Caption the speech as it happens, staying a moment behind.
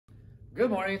Good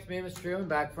morning, it's me, Mr. Drew,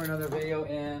 back for another video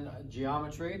in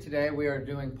geometry. Today we are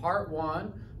doing part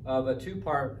one of a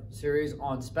two-part series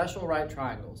on special right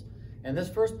triangles. In this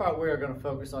first part, we are going to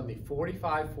focus on the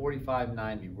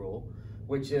 45-45-90 rule,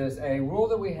 which is a rule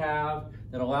that we have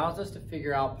that allows us to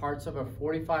figure out parts of a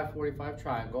 45-45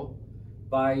 triangle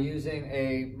by using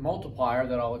a multiplier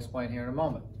that I'll explain here in a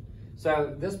moment.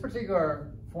 So this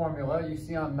particular formula you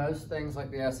see on most things like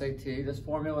the SAT. This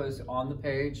formula is on the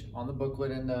page, on the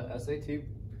booklet in the SAT,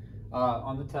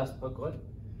 on the test booklet.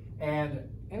 And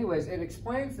anyways, it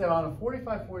explains that on a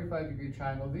 45-45 degree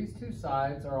triangle, these two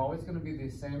sides are always going to be the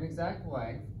same exact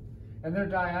length, and their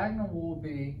diagonal will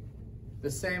be the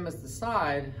same as the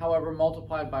side, however,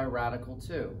 multiplied by radical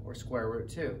 2, or square root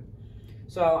 2.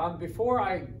 So before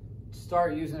I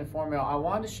start using the formula, I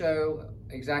wanted to show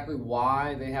exactly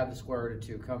why they have the square root of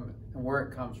 2 come and where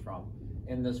it comes from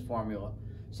in this formula.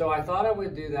 So I thought I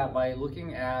would do that by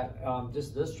looking at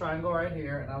just this triangle right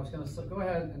here, and I was going to go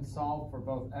ahead and solve for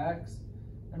both x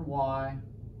and y,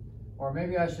 or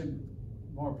maybe I should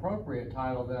more appropriate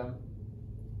title them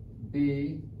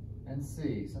B and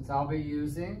C, since I'll be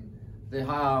using the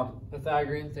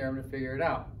Pythagorean theorem to figure it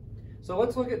out. So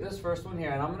let's look at this first one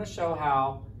here, and I'm going to show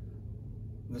how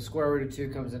the square root of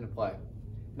 2 comes into play.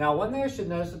 Now, one thing I should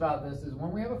notice about this is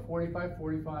when we have a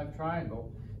 45-45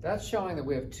 triangle, that's showing that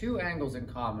we have two angles in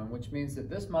common, which means that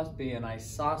this must be an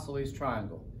isosceles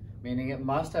triangle, meaning it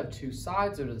must have two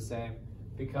sides that are the same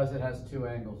because it has two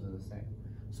angles that are the same.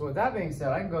 So with that being said,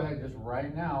 I can go ahead and just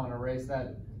right now and erase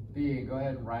that B and go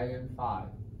ahead and write in 5,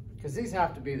 because these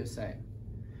have to be the same.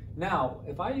 Now,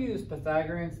 if I use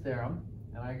Pythagorean's theorem,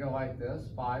 and I go like this,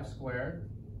 5 squared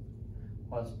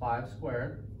plus 5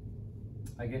 squared,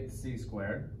 I get C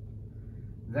squared.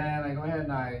 Then I go ahead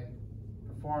and I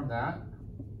perform that.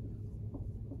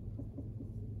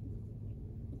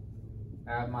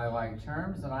 Add my like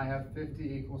terms, and I have 50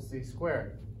 equals C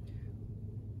squared.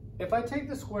 If I take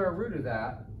the square root of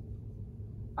that,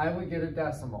 I would get a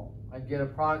decimal. I'd get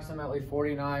approximately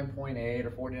 49.8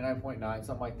 or 49.9,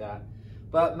 something like that.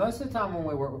 But most of the time when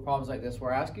we work with problems like this,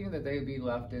 we're asking that they be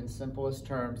left in simplest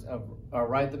terms,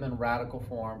 write them in radical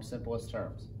form, simplest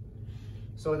terms.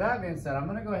 So with that being said, I'm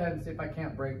going to go ahead and see if I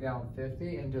can't break down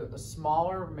 50 into a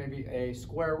smaller, maybe a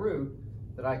square root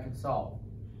that I can solve.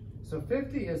 So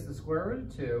 50 is the square root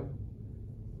of 2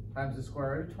 times the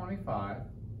square root of 25.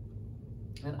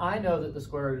 And I know that the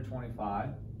square root of 25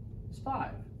 is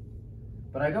 5.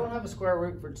 But I don't have a square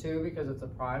root for 2 because it's a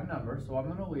prime number, so I'm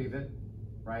going to leave it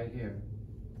right here.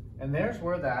 And there's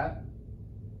where that,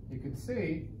 you can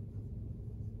see,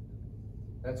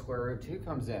 that square root of 2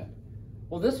 comes in.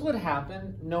 Well, this would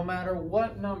happen no matter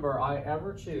what number I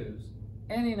ever choose.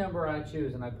 Any number I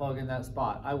choose and I plug in that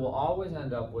spot, I will always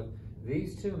end up with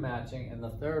these two matching and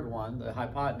the third one, the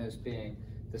hypotenuse, being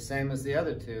the same as the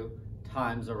other two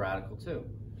times a radical 2.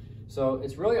 So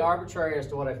it's really arbitrary as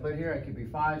to what I put here. It could be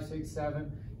 5, 6,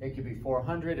 7, it could be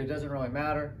 400, it doesn't really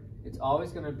matter. It's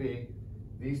always going to be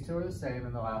these two are the same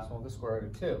and the last one with the square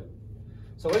root of 2.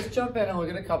 So let's jump in and look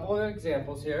at a couple of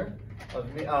examples here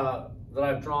of that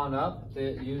I've drawn up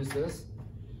that use this.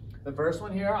 The first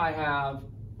one here, I have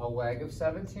a leg of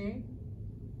 17.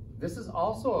 This is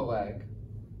also a leg,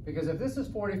 because if this is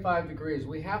 45 degrees,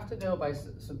 we have to know by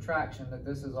subtraction that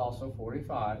this is also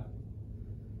 45.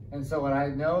 And so when I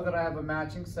know that I have a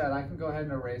matching set, I can go ahead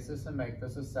and erase this and make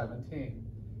this a 17,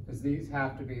 because these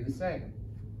have to be the same.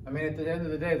 I mean, at the end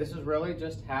of the day, this is really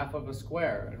just half of a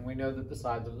square, and we know that the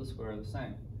sides of the square are the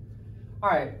same. All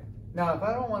right. Now, if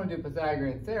I don't want to do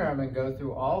Pythagorean theorem and go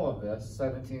through all of this,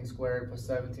 17 squared plus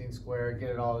 17 squared,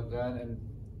 get it all done, and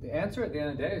the answer at the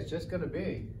end of the day is just going to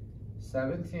be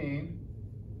 17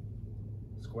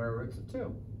 square roots of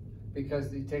 2.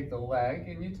 Because you take the leg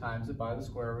and you times it by the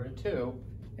square root of 2,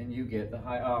 and you get the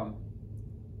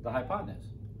hypotenuse.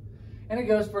 And it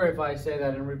goes for if I say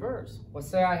that in reverse. Let's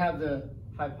say I have the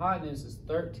hypotenuse is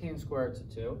 13 square roots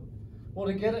of 2. Well,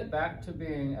 to get it back to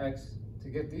being x, to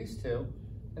get these two,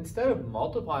 instead of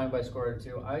multiplying by square root of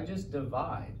 2, I just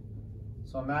divide.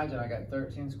 So imagine I got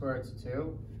 13 square roots of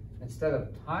 2. Instead of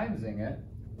timesing it,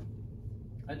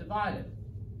 I divide it.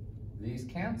 These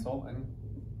cancel and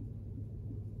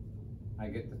I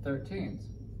get the 13s.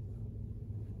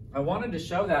 I wanted to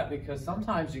show that because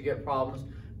sometimes you get problems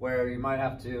where you might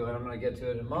have to, and I'm going to get to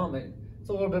it in a moment, it's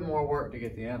a little bit more work to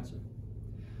get the answer.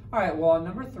 All right, well, on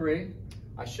number 3,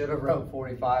 I should have wrote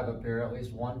 45 up here. At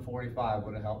least 145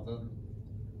 would have helped them.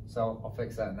 So I'll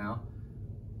fix that now.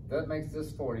 That makes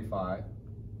this 45.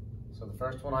 So the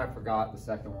first one I forgot, the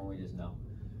second one we just know.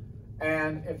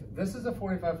 And if this is a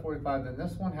 45-45, then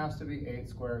this one has to be 8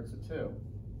 square roots of 2.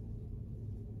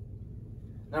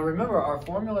 Now remember, our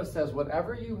formula says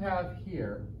whatever you have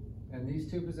here in these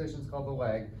two positions called the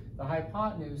leg, the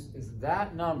hypotenuse is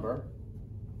that number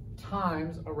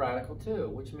times a radical 2,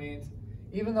 which means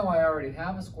even though I already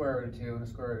have a square root of 2 and a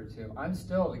square root of 2, I'm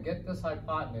still, to get this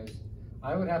hypotenuse,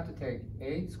 I would have to take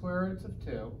 8 square roots of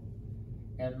 2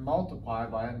 and multiply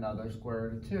by another square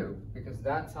root of 2, because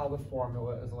that's how the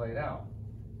formula is laid out.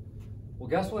 Well,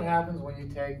 guess what happens when you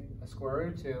take a square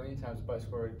root of 2 and you times it by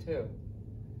square root of 2?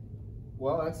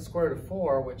 Well, that's a square root of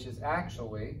 4, which is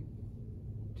actually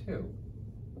 2.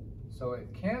 So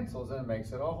it cancels and it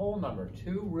makes it a whole number.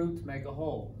 2 roots make a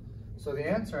whole. So the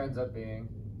answer ends up being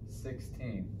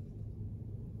 16.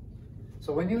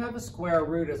 So when you have a square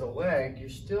root as a leg, you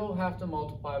still have to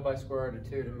multiply by square root of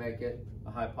 2 to make it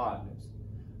a hypotenuse.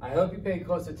 I hope you paid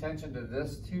close attention to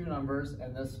this 2 numbers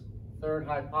and this third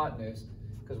hypotenuse,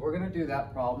 because we're going to do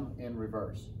that problem in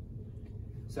reverse.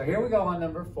 So here we go on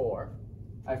number 4.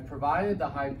 I've provided the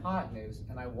hypotenuse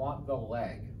and I want the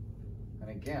leg. And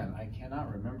again, I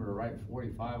cannot remember to write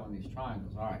 45 on these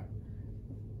triangles. All right.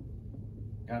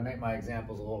 Gotta make my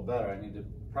examples a little better. I need to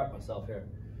prep myself here.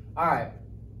 All right.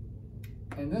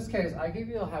 In this case, I give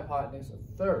you a hypotenuse of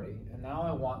 30, and now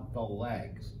I want the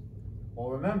legs. Well,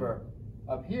 remember,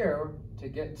 up here, to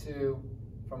get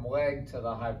from leg to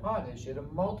the hypotenuse, you have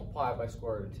to multiply by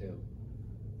square root of 2.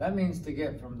 That means to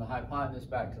get from the hypotenuse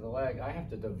back to the leg, I have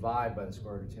to divide by the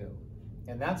square root of 2.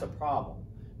 And that's a problem,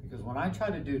 because when I try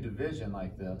to do division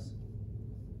like this,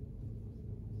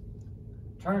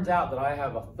 turns out that I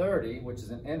have a 30, which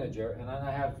is an integer, and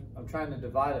then I'm trying to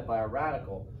divide it by a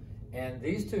radical. And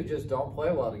these two just don't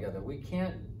play well together. We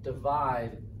can't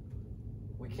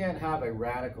have a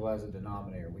radical as a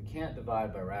denominator. We can't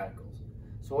divide by radicals.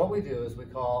 So what we do is we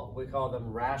call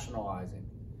them rationalizing.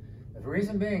 The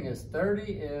reason being is 30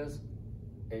 is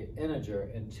an integer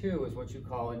and 2 is what you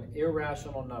call an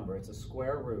irrational number. It's a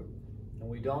square root. And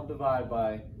we don't divide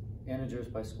by integers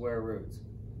by square roots.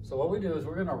 So what we do is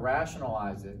we're going to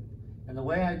rationalize it. And the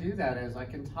way I do that is I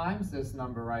can times this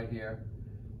number right here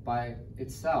by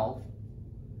itself,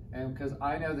 and because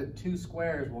I know that 2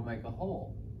 squares will make a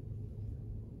whole.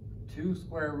 2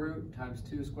 square root times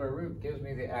 2 square root gives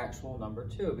me the actual number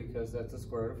 2, because that's the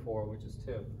square root of 4, which is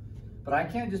 2. But I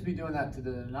can't just be doing that to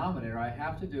the denominator. I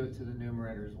have to do it to the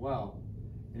numerator as well.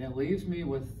 And it leaves me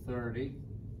with 30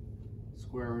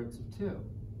 square roots of 2.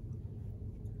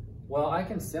 Well, I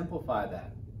can simplify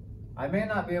that. I may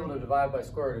not be able to divide by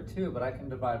square root of 2, but I can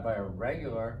divide by a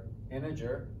regular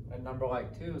integer, a number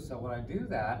like 2. So when I do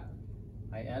that,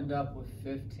 I end up with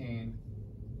 15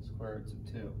 square roots of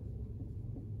 2.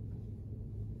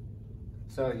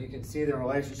 So you can see the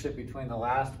relationship between the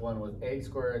last one with 8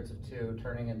 square roots of 2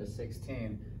 turning into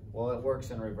 16. Well, it works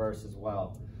in reverse as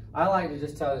well. I like to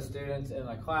just tell the students in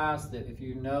a class that if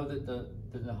you know that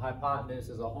the hypotenuse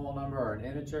is a whole number or an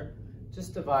integer,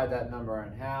 just divide that number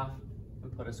in half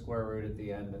and put a square root at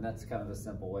the end, and that's kind of the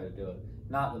simple way to do it.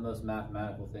 Not the most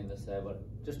mathematical thing to say, but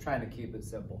just trying to keep it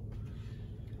simple.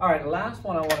 All right, the last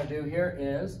one I want to do here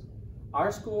is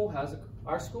our school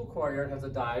courtyard has a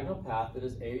diagonal path that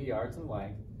is 80 yards in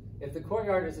length. If the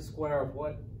courtyard is a square of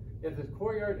what? If the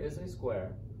courtyard is a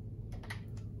square,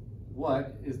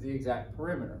 what is the exact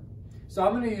perimeter? So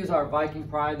I'm going to use our Viking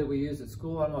Pride that we use at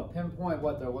school. I'm going to pinpoint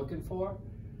what they're looking for.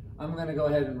 I'm going to go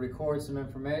ahead and record some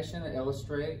information,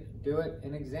 illustrate, do it,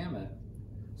 and examine it.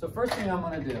 So first thing I'm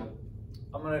going to do,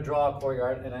 I'm going to draw a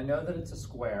courtyard, and I know that it's a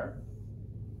square.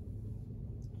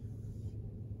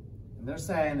 And they're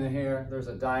saying that here, there's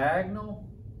a diagonal,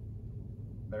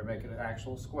 better make it an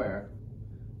actual square.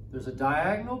 There's a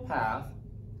diagonal path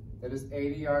that is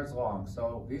 80 yards long.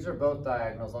 So these are both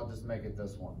diagonals. I'll just make it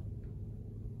this one.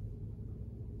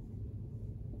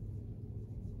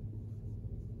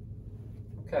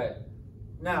 Okay,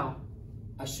 now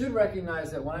I should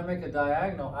recognize that when I make a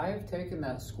diagonal, I have taken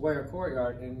that square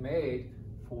courtyard and made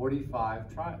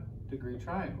 45-degree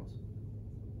triangles.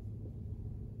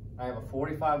 I have a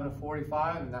 45 and a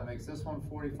 45, and that makes this one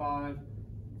 45,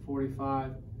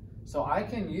 45. So I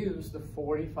can use the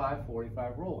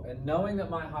 45-45 rule. And knowing that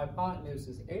my hypotenuse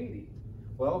is 80,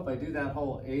 well, if I do that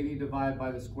whole 80 divided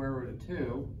by the square root of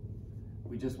 2,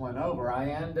 we just went over, I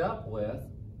end up with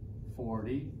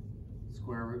 40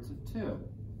 square roots of 2.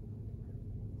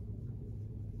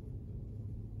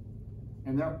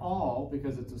 And they're all,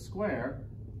 because it's a square,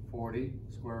 40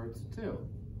 square roots of 2.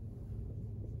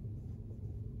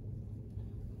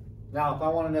 Now, if I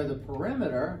want to know the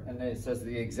perimeter, and it says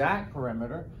the exact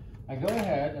perimeter, I go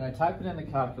ahead and I type it in the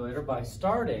calculator by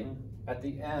starting at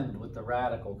the end with the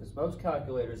radical, because most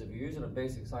calculators, if you're using a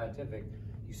basic scientific,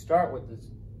 you start with the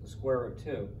square root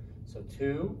 2. So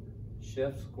 2,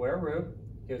 shift square root,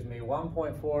 gives me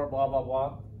 1.4 blah, blah,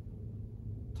 blah,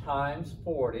 times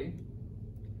 40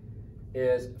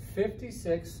 is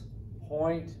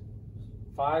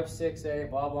 56.568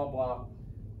 blah, blah, blah.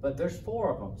 But there's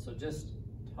 4 of them, so just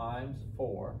times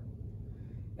 4.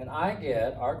 And I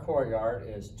get, our courtyard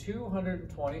is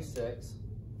 226,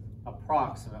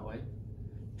 approximately,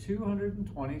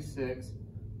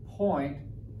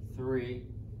 226.3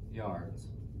 yards.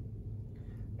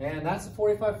 And that's the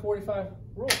 45-45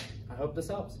 rule. I hope this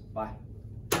helps. Bye.